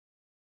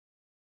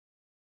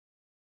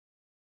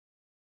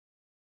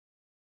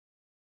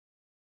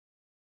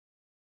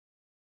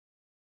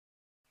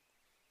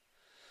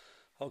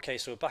Okay,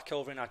 so we're back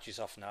over in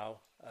Agisoft now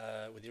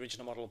with the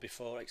original model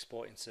before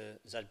exporting to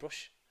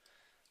ZBrush.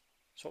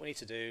 So what we need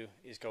to do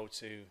is go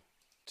to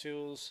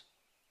Tools,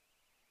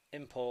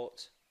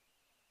 Import,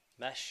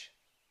 Mesh,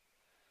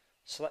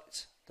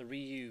 select the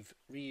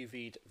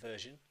reUV'd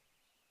version,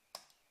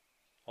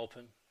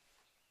 open,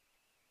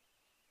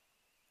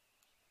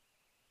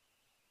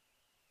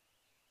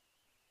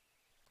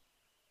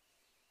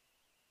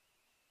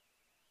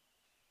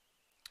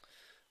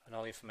 and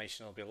all the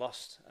information will be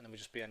lost, and then we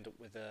just end up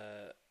with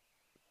the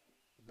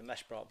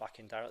mesh brought back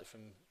in directly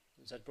from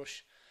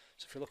ZBrush.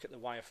 So if we look at the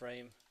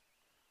wireframe,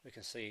 we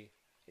can see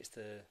it's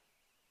the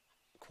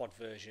quad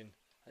version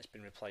that's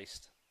been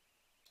replaced.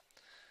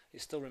 It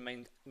still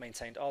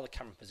maintained all the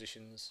camera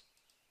positions.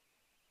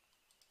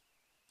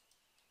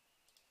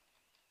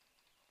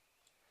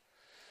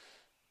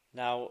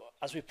 Now,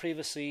 as we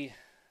previously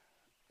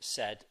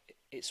said,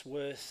 it's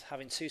worth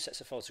having two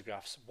sets of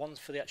photographs, one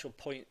for the actual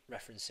point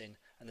referencing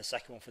and the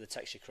second one for the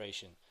texture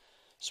creation.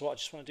 So what I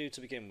just want to do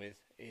to begin with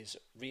is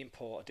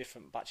re-import a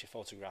different batch of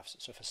photographs.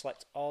 So if I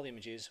select all the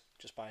images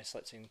just by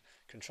selecting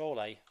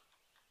Control A,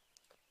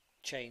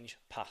 change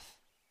path.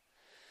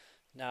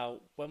 Now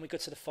when we go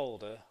to the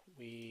folder,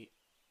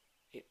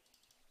 it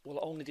will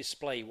only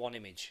display one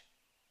image,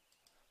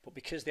 but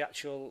because the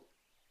actual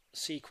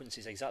sequence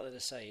is exactly the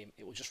same,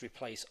 it will just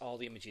replace all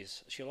the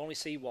images. So you'll only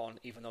see one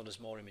even though there's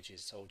more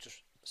images. So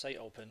just say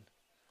open,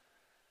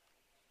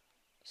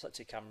 select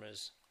your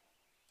cameras,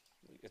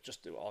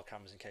 just do all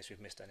cameras in case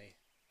we've missed any.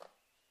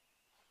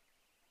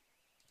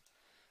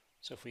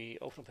 So if we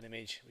open up an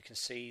image, we can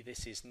see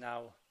this is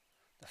now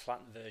the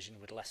flattened version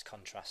with less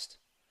contrast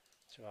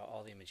throughout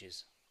all the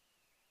images.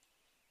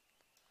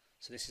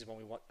 So this is when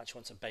we actually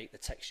want to bake the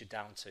texture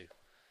down to.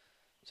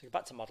 So go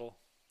back to model.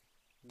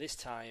 This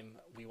time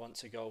we want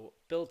to go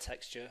build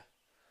texture,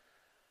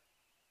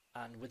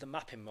 and with the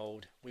mapping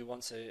mode we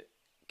want to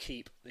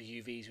keep the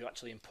UVs we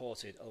actually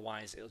imported,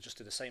 otherwise it'll just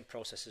do the same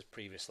process as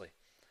previously.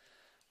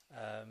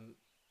 I'm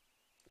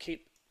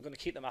going to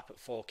keep the map at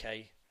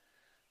 4K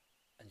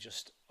and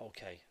just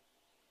OK.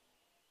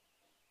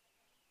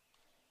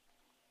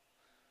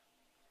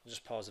 I'll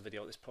just pause the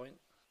video at this point.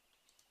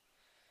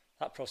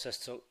 That process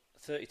took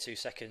 32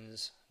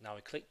 seconds. Now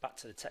we click back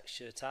to the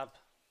texture tab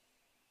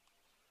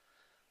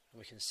and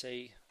we can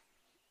see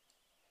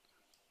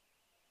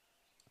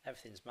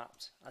everything's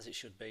mapped as it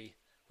should be,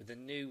 with the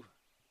new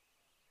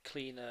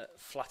cleaner,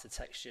 flatter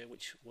texture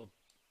which will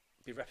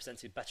be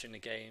represented better in the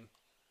game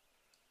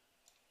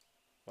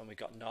when we've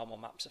got normal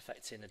maps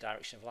affecting the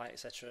direction of light,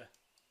 etc.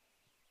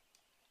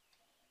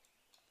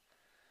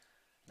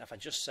 Now if I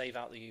just save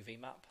out the UV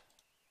map,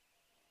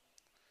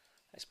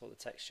 export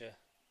the texture,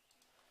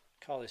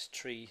 call this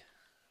tree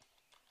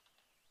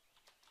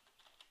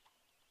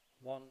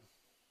 1,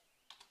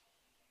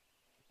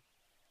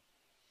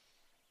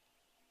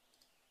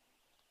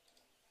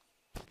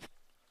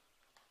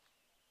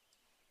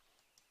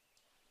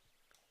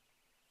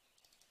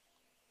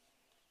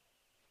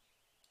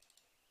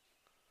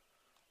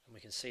 and we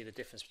can see the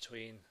difference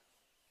between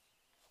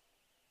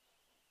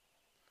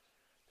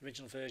the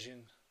original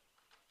version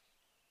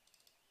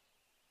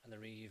and the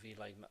re-UV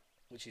laid map,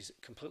 which is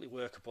completely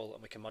workable,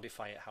 and we can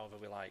modify it however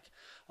we like.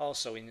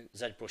 Also in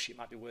ZBrush it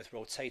might be worth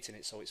rotating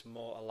it so it's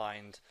more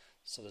aligned,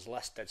 so there's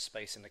less dead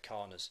space in the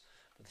corners,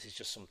 but this is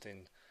just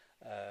something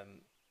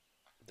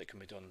that can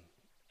be done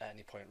at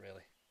any point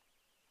really.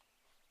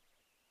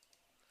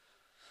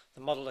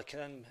 The model can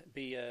then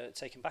be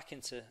taken back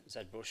into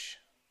ZBrush.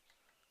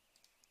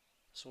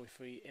 So if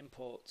we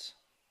import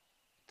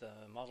the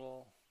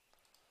model,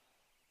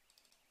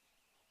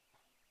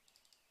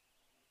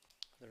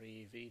 the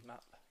re-UV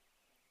map,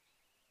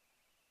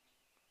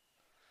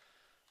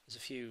 there's a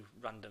few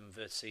random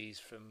vertices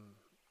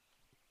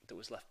that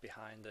was left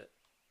behind that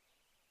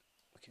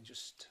we can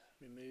just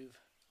remove.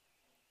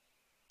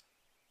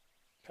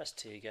 Press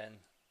T again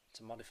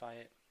to modify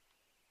it,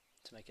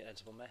 to make it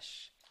editable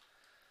mesh.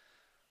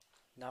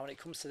 Now when it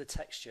comes to the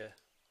texture,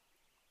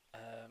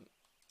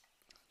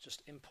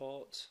 just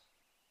import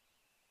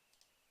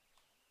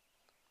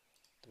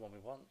the one we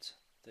want,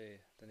 the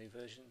new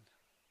version.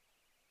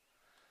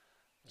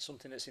 And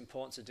something that's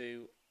important to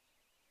do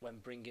when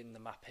bringing the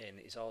map in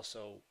is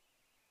also,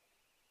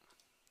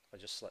 if I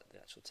just select the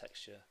actual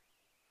texture,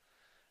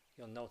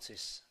 you'll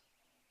notice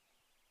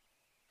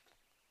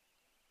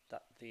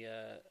that the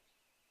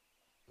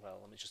well,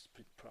 let me just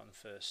put on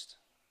first.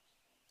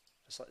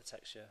 I select the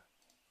texture,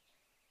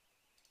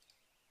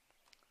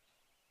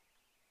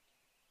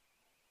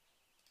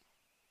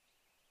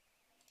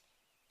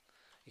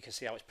 you can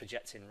see how it's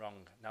projecting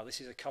wrong. Now this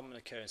is a common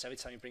occurrence. Every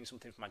time you bring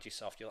something from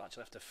Agisoft, you'll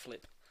actually have to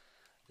flip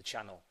the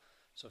channel.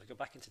 So if we go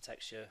back into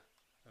texture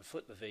and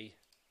flip the V,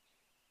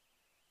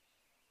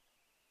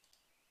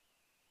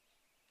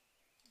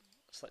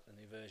 select the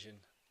new version,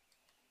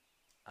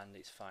 and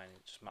it's fine.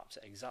 It just maps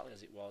it exactly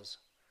as it was.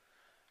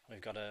 And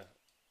we've got a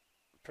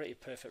pretty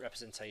perfect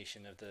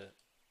representation of the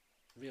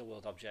real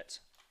world object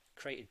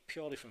created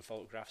purely from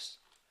photographs,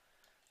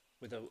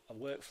 with a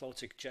workflow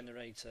to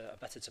generate a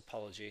better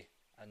topology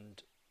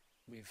and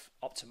we've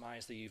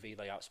optimized the UV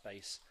layout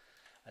space,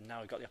 and now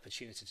we've got the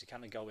opportunity to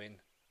kind of go in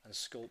and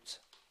sculpt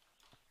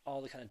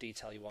all the kind of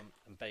detail you want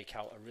and bake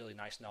out a really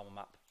nice normal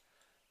map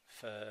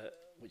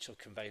which will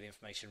convey the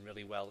information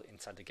really well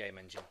inside the game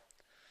engine.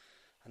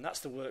 And that's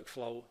the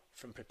workflow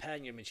from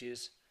preparing your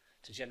images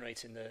to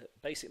generating the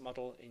basic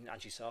model in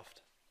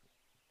Agisoft,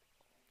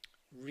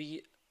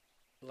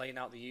 laying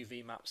out the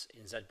UV maps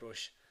in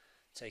ZBrush,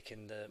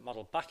 taking the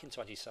model back into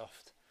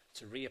Agisoft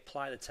to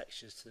reapply the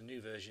textures to the new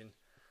version,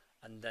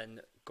 and then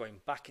going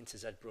back into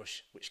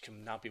ZBrush, which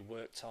can now be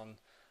worked on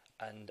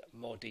and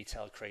more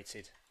detail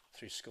created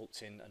through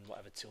sculpting and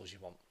whatever tools you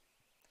want.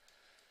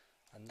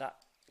 And that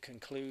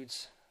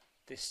concludes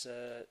this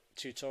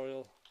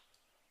tutorial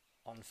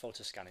on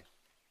photo scanning.